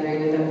views, I agree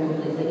with them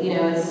completely.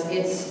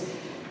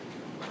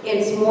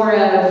 It's more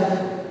of,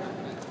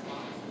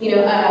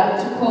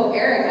 to quote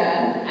Erica,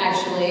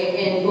 actually,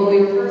 and when we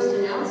were first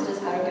announced as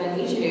Haruka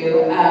and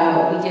Michiru,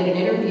 we did an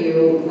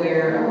interview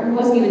where, it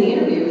wasn't even the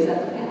interview, it was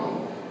at the panel.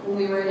 When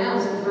we were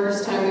announced, the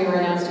first time we were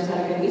announced as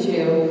Haruka and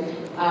Michiru,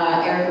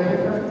 Erica put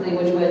it perfectly,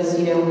 which was,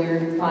 we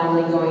were fun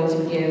finally going to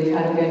give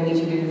Haruka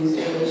Michiru's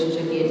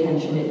relationship the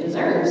attention it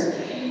deserves.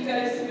 You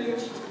guys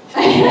smooched.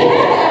 We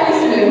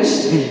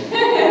smooched.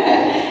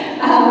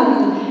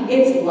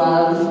 It's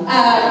love.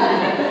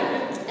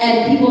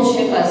 And people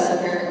ship us,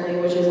 apparently,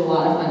 which is a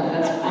lot of fun.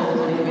 That's really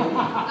funny to me.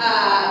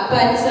 Yeah,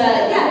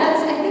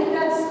 I think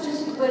that's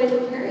just what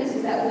it carries,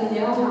 is that we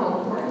know how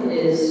important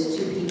it is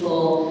to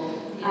people,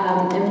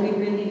 and we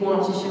really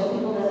want to show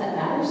people that that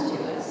matters to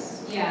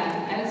us.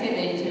 Yeah, I would say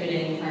the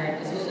intimidating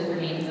part, especially for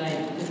me, because I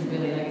didn't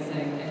really, like I said,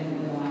 I didn't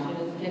really watch it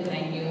as a kid, but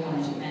I knew how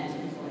much it meant to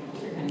people,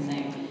 like you're kind of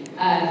saying.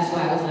 So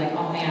I was like,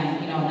 oh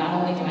man, you know,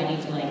 not only do I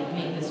need to like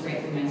make this right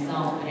for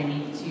myself, but I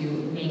need to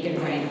make it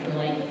right for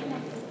like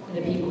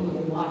the people who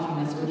have been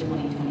watching this for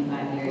 20,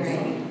 25 years.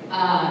 Right.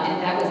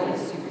 And that was like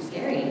super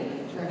scary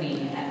for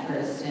me at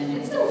first, and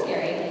it's still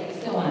scary. Like,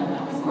 you still want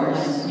to, Of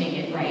course, make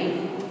it right.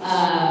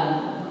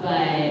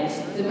 But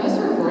the most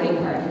rewarding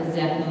part has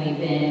definitely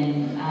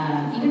been,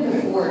 even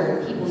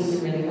before people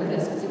even really heard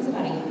us, because it was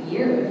about a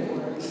year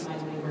before we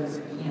finally were,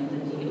 you know,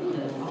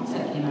 the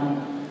concept came out,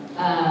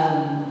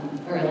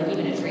 or like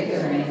even a trailer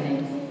or anything.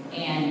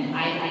 And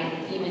I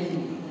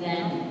even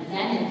then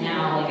and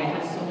now, like I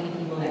have so many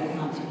people that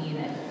come up to me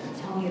that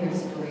tell me their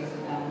stories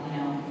about, you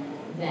know,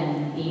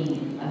 them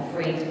being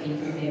afraid to be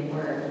who they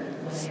were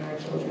when they were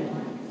children,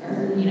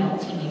 or, you know,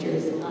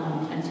 teenagers,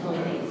 until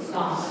they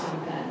saw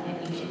Haruka and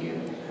Michiru.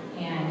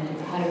 And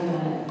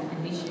Haruka and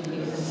Michiru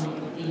gave them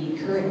like the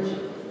courage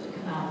to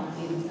come out and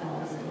be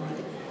themselves and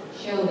like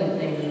show that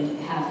they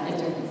have a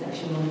different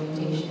sexual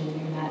orientation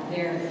and that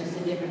they're just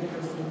a different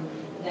person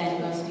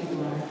than most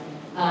people are,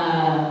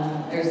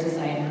 or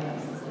society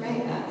knows, and stuff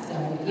like that. So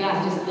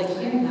yeah, just like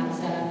hearing that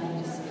stuff,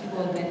 and just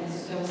people have been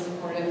so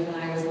supportive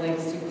when I was like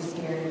super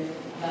scared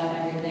about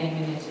everything,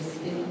 and it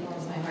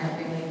warms my heart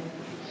really.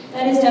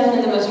 that is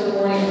definitely the most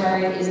rewarding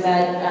part, is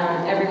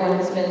that everyone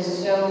has been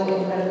so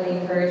incredibly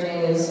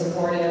encouraging and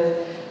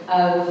supportive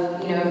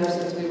of, you know, ever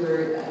since we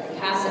were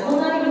cast. Well,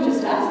 not even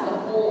just us, the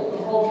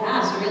whole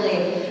cast,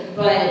 really.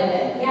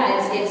 But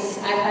yeah, it's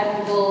I've had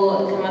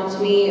people come up to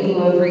me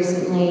who have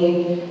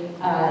recently,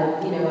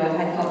 you know, I've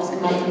had couples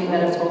come up to me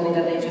that have told me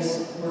that they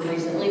just were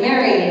recently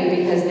married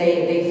because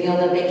they feel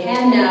that they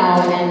can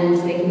now and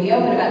they can be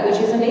open about it,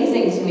 which is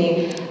amazing to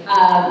me.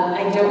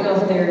 I don't know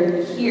if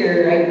they're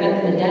here. I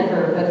met them in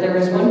Denver, but there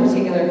was one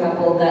particular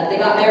couple that they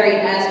got married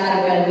as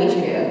Haruka and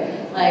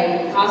Michiru,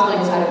 like cosplaying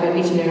as Haruka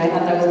and Michiru, and I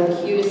thought that was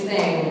the cutest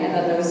thing. I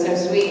thought that was so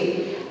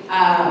sweet.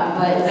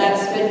 But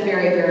that's been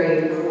very,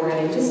 very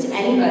rewarding. Just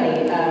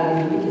anybody,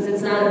 because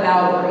it's not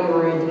about what your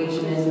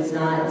orientation is. It's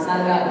not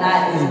about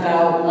that. It's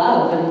about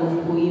love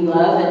and who you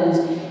love, and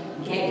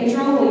you can't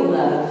control who you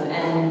love,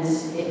 and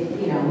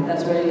you know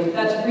that's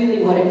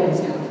really what it comes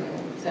down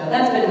to. So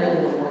that's been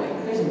really rewarding.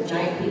 There's a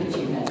giant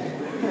Pikachu head.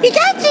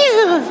 Pikachu!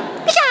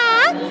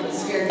 Pikachu!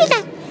 Scared me. This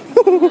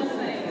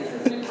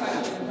is a new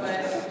question, but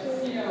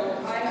you know,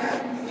 I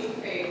have complete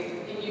faith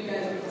in you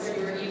guys before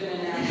you were even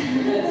announced,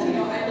 because you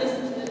know I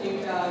listened to the new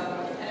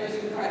dub and it was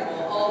incredible.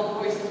 All the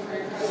voices were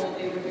incredible.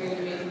 They were doing an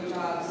amazing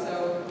job.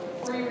 So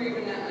before you were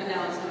even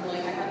announced, I'm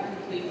like, I have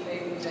complete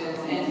faith in this.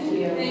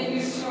 And thank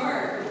you,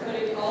 Shar, for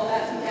putting all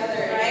that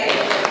together. Right?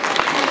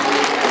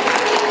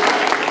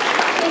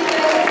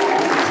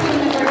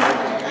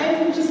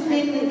 I'm just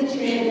mainly the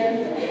cheerleader.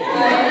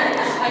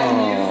 I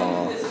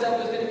knew this stuff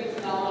was going to be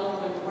phenomenal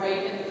from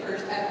right in the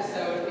first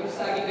episode.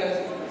 Usagi goes,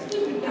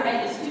 stupid guy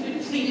in a stupid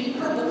pleated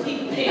purple pink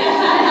pants.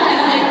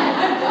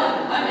 I'm done.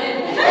 I'm in.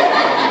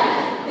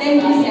 Thank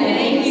you, Sam.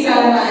 Thank you so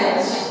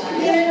much.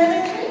 Need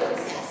another treat?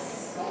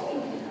 Yes.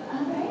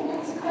 All right,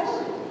 next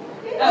question.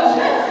 Oh,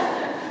 sure.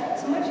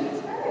 So much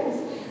treats first.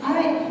 All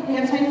right, we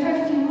have time for a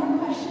few more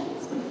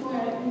questions before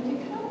we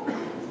pick up.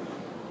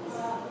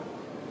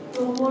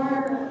 Before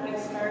I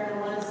start, I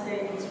want to say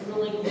it's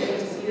really great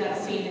to see that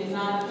scene and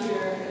not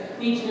hear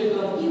Michiru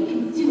go, you can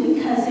do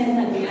it, cousin,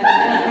 at the end.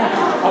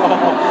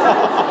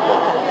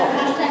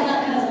 Hashtag not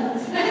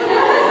cousins.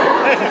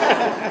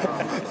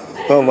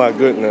 Oh my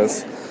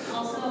goodness.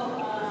 Also,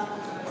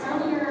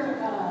 earlier,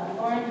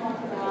 Lauren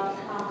talked about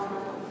how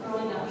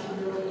growing up she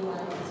really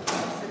liked this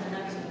place and the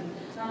next one.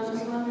 And I was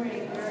just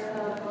wondering,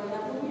 Erica, growing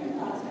up, what were your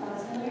thoughts about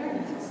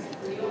Skylarness?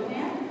 Were you a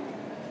fan?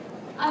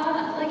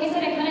 Like I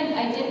said, I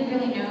didn't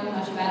really know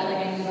much about it.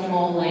 Like I knew the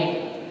whole like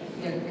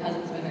they're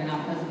cousins but they're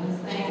not cousins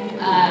thing.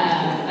 But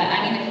I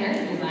mean the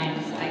character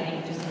designs I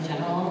think just in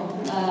general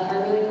are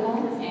really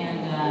cool. And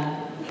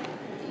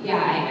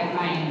yeah, I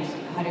find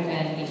Haruka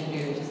and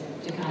Michiru just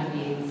to kind of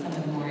be some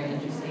of the more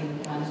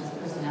interesting ones, just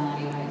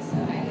personality wise. So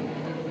I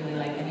didn't really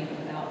like anything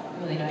without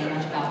really knowing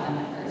much about them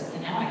at first.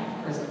 And now I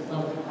of course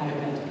love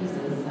Haruka to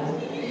pieces. So.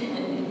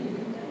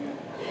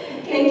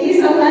 Thank you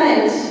so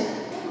much.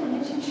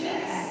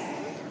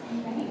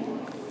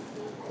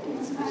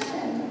 Next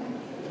question.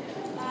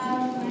 My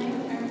name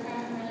is Erica.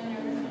 I'm really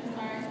nervous to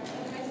start. Am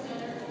I still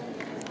nervous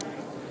to start?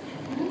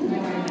 I don't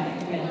remember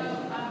because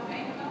I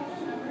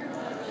really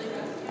rusty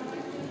on my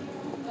scene,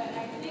 but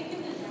I think in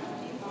the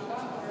Japanese manga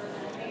or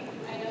anime,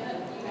 I know that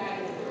you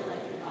guys were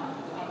like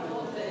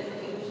couple, but in the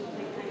English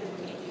like kind of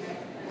making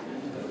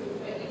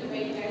but either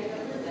way, you guys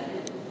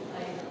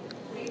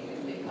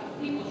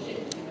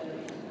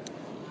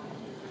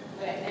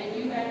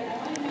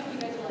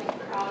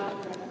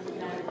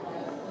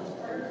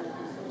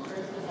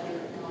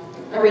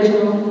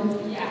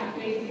Original. Yeah,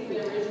 basically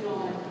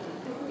original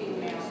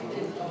female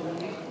is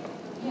okay.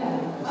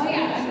 Yeah. Oh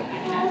yeah, I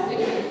have to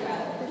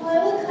impressed. Well, I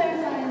will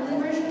clarify, the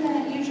version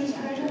that you just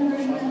heard and the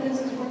version that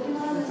this is working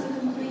on is a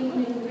complete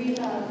new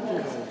redone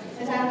that's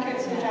as accurate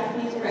to the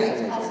Japanese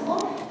version as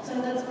possible.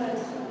 So that's what,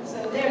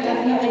 so they're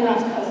definitely not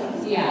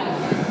cousins. Yeah.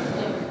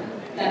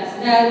 That's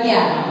no.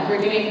 Yeah. We're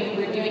doing it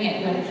with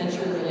the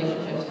true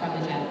relationships from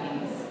the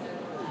Japanese.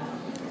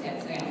 Yeah.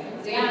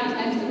 So yeah,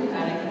 I'm super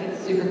proud. I think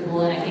it's super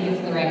cool, and I think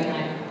it's the right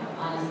time.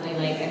 Honestly,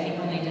 like I think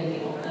when they did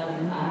the old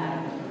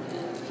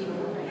people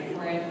were ready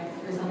for it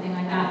or something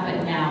like that.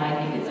 But now I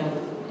think it's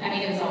I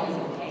mean, it was always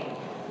okay.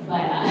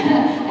 But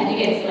I think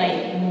it's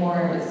like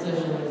more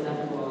socially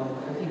acceptable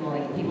for people.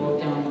 Like people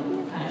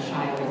don't kind of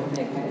shy away from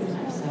it quite as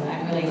much. So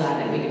I'm really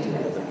glad that we get to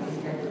represent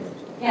these characters.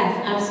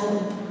 Yeah,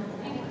 absolutely.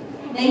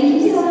 Thank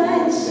you so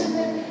much.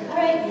 All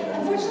right,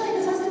 unfortunately,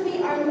 this has to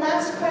be our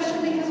last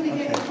question because we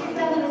get kicked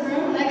out of the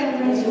room and I got to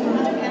run to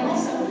another panel.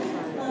 So,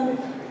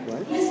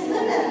 Miss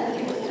Linda,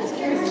 just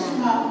curious.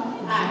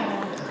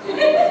 Hi.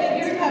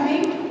 Thank you for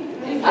coming.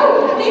 Oh,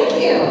 thank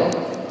you.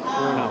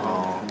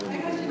 My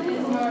question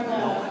is more of a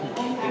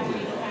voice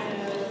acting kind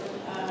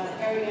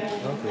of area.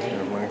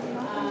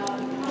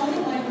 How's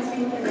it like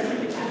between the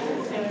different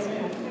actors? So,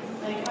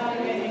 like, how do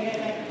you guys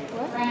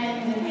like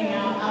friends and hang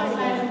out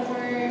outside of work,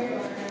 or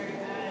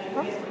you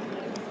guys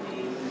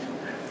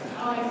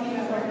always see at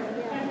work?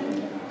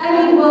 I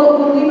mean, well,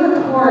 when we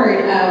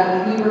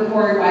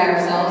record by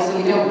ourselves, so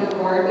we don't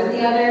record with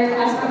the other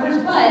cast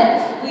members,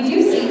 but we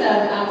do see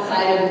them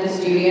outside of the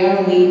studio,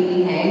 and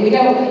we hang. We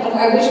don't,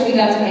 I wish we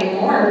got to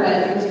hang more,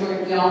 but because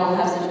we all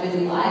have such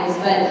busy lives,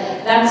 but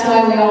that's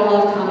why we all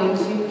love coming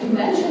to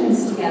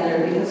conventions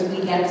together, because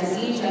we get to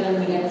see each other, and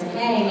we get to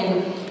hang,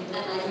 and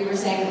like we were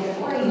saying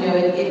before, you know,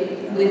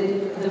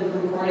 with the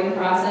recording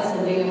process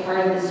and being a part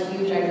of this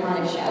huge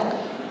iconic show,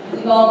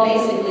 we've all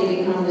basically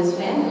become this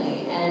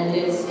family, and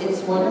it's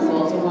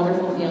wonderful. It's a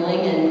wonderful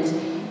feeling, and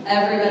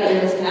everybody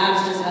in this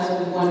cast just has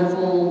a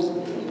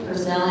wonderful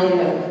personality,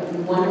 a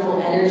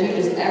wonderful energy.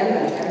 Just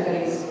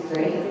everybody's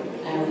great,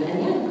 and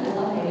yeah, I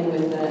love hanging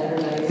with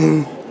everybody.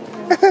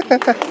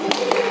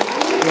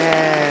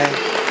 Yeah.